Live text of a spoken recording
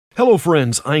Hello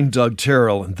friends, I'm Doug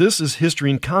Terrell, and this is History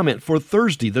and Comment for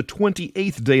Thursday, the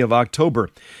 28th day of October.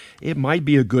 It might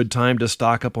be a good time to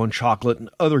stock up on chocolate and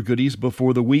other goodies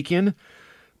before the weekend,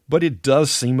 but it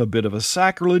does seem a bit of a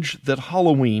sacrilege that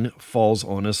Halloween falls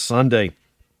on a Sunday.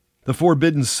 The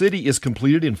Forbidden City is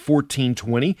completed in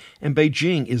 1420, and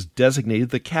Beijing is designated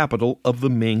the capital of the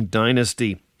Ming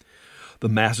Dynasty. The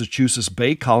Massachusetts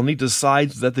Bay Colony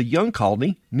decides that the young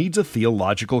colony needs a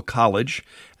theological college,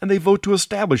 and they vote to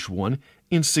establish one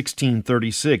in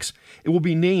 1636. It will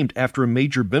be named after a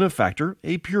major benefactor,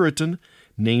 a Puritan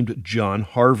named John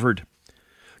Harvard.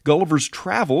 Gulliver's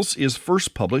Travels is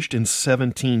first published in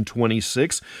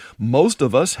 1726. Most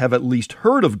of us have at least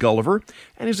heard of Gulliver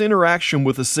and his interaction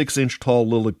with the 6-inch tall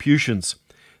Lilliputians.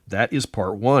 That is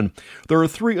part 1. There are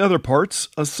 3 other parts,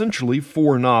 essentially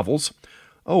 4 novels.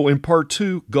 In part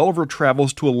 2, Gulliver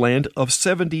travels to a land of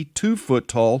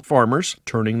 72-foot-tall farmers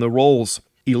turning the rolls.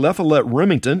 Eliphalet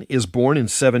Remington is born in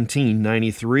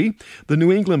 1793. The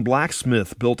New England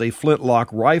blacksmith built a flintlock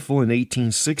rifle in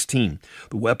 1816.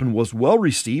 The weapon was well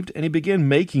received, and he began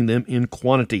making them in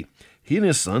quantity. He and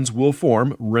his sons will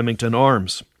form Remington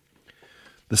Arms.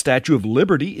 The Statue of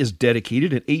Liberty is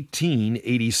dedicated in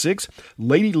 1886.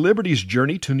 Lady Liberty's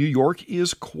journey to New York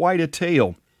is quite a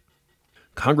tale.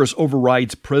 Congress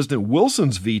overrides President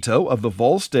Wilson's veto of the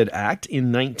Volstead Act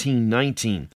in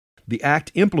 1919. The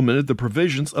act implemented the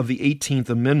provisions of the 18th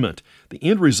Amendment. The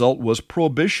end result was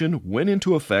Prohibition went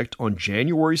into effect on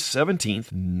January 17,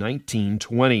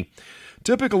 1920.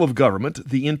 Typical of government,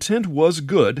 the intent was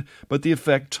good, but the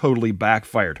effect totally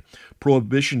backfired.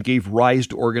 Prohibition gave rise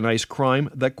to organized crime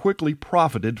that quickly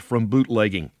profited from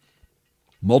bootlegging.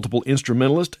 Multiple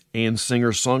instrumentalist and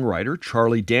singer-songwriter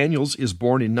Charlie Daniels is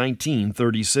born in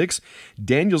 1936.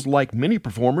 Daniels, like many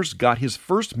performers, got his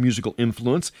first musical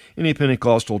influence in a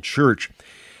Pentecostal church.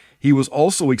 He was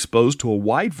also exposed to a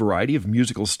wide variety of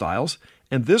musical styles,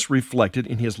 and this reflected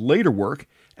in his later work,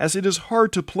 as it is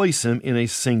hard to place him in a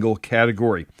single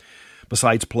category.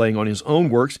 Besides playing on his own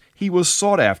works, he was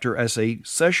sought after as a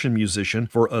session musician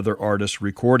for other artists'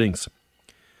 recordings.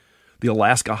 The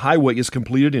Alaska Highway is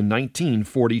completed in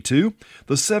 1942.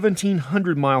 The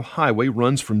 1,700-mile highway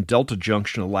runs from Delta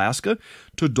Junction, Alaska,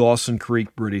 to Dawson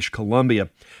Creek, British Columbia.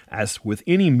 As with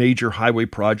any major highway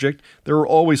project, there are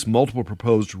always multiple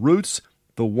proposed routes.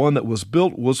 The one that was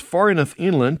built was far enough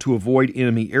inland to avoid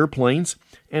enemy airplanes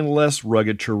and less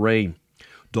rugged terrain.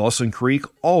 Dawson Creek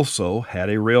also had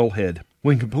a railhead.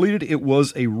 When completed, it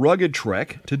was a rugged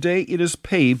trek. Today, it is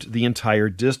paved the entire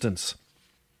distance.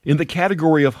 In the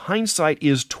category of hindsight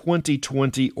is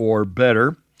 2020 or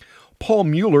better, Paul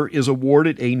Mueller is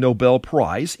awarded a Nobel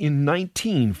Prize in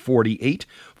 1948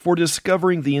 for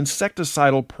discovering the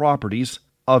insecticidal properties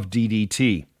of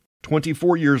DDT.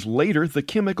 24 years later, the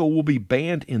chemical will be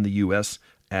banned in the U.S.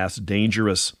 as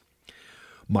dangerous.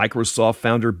 Microsoft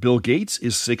founder Bill Gates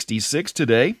is 66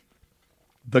 today.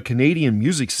 The Canadian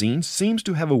music scene seems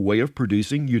to have a way of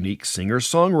producing unique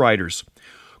singer-songwriters.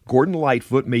 Gordon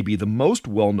Lightfoot may be the most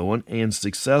well-known and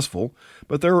successful,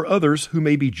 but there are others who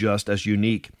may be just as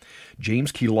unique.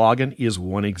 James Keelogan is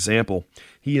one example.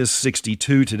 He is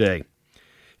 62 today.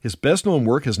 His best-known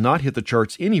work has not hit the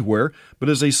charts anywhere, but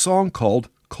is a song called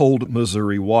Cold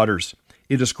Missouri Waters.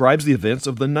 It describes the events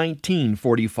of the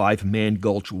 1945 Man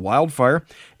Gulch wildfire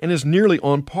and is nearly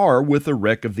on par with the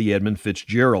wreck of the Edmund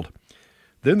Fitzgerald.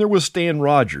 Then there was Stan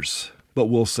Rogers, but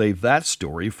we'll save that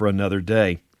story for another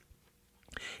day.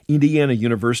 Indiana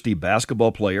University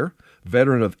basketball player,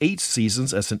 veteran of 8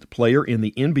 seasons as a player in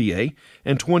the NBA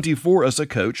and 24 as a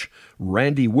coach,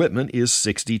 Randy Whitman is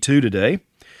 62 today.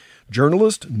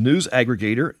 Journalist, news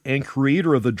aggregator, and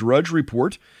creator of the Drudge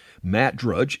Report, Matt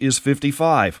Drudge is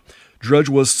 55. Drudge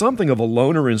was something of a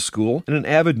loner in school and an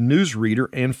avid newsreader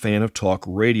and fan of talk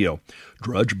radio.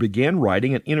 Drudge began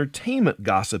writing an entertainment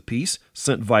gossip piece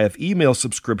sent via email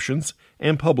subscriptions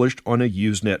and published on a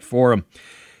Usenet forum.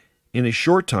 In a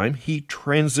short time, he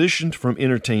transitioned from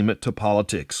entertainment to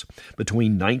politics.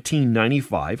 Between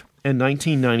 1995 and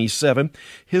 1997,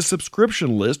 his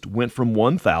subscription list went from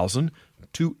 1,000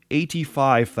 to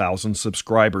 85,000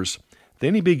 subscribers.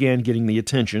 Then he began getting the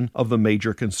attention of the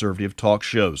major conservative talk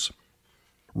shows.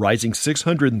 Rising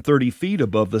 630 feet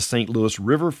above the St. Louis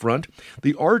riverfront,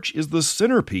 the arch is the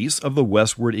centerpiece of the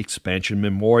Westward Expansion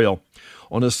Memorial.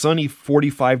 On a sunny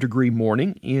 45-degree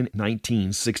morning in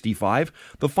 1965,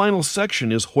 the final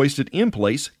section is hoisted in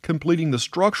place, completing the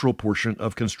structural portion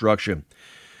of construction.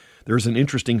 There's an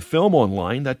interesting film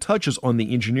online that touches on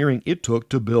the engineering it took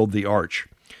to build the arch.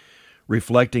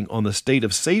 Reflecting on the state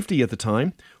of safety at the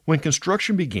time, when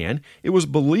construction began, it was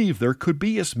believed there could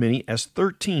be as many as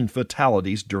 13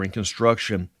 fatalities during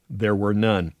construction. There were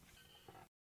none.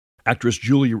 Actress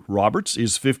Julia Roberts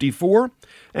is 54,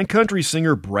 and country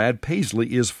singer Brad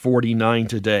Paisley is 49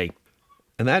 today.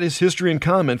 And that is History and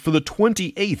Comment for the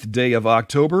 28th day of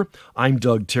October. I'm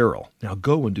Doug Terrell. Now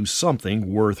go and do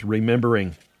something worth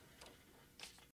remembering.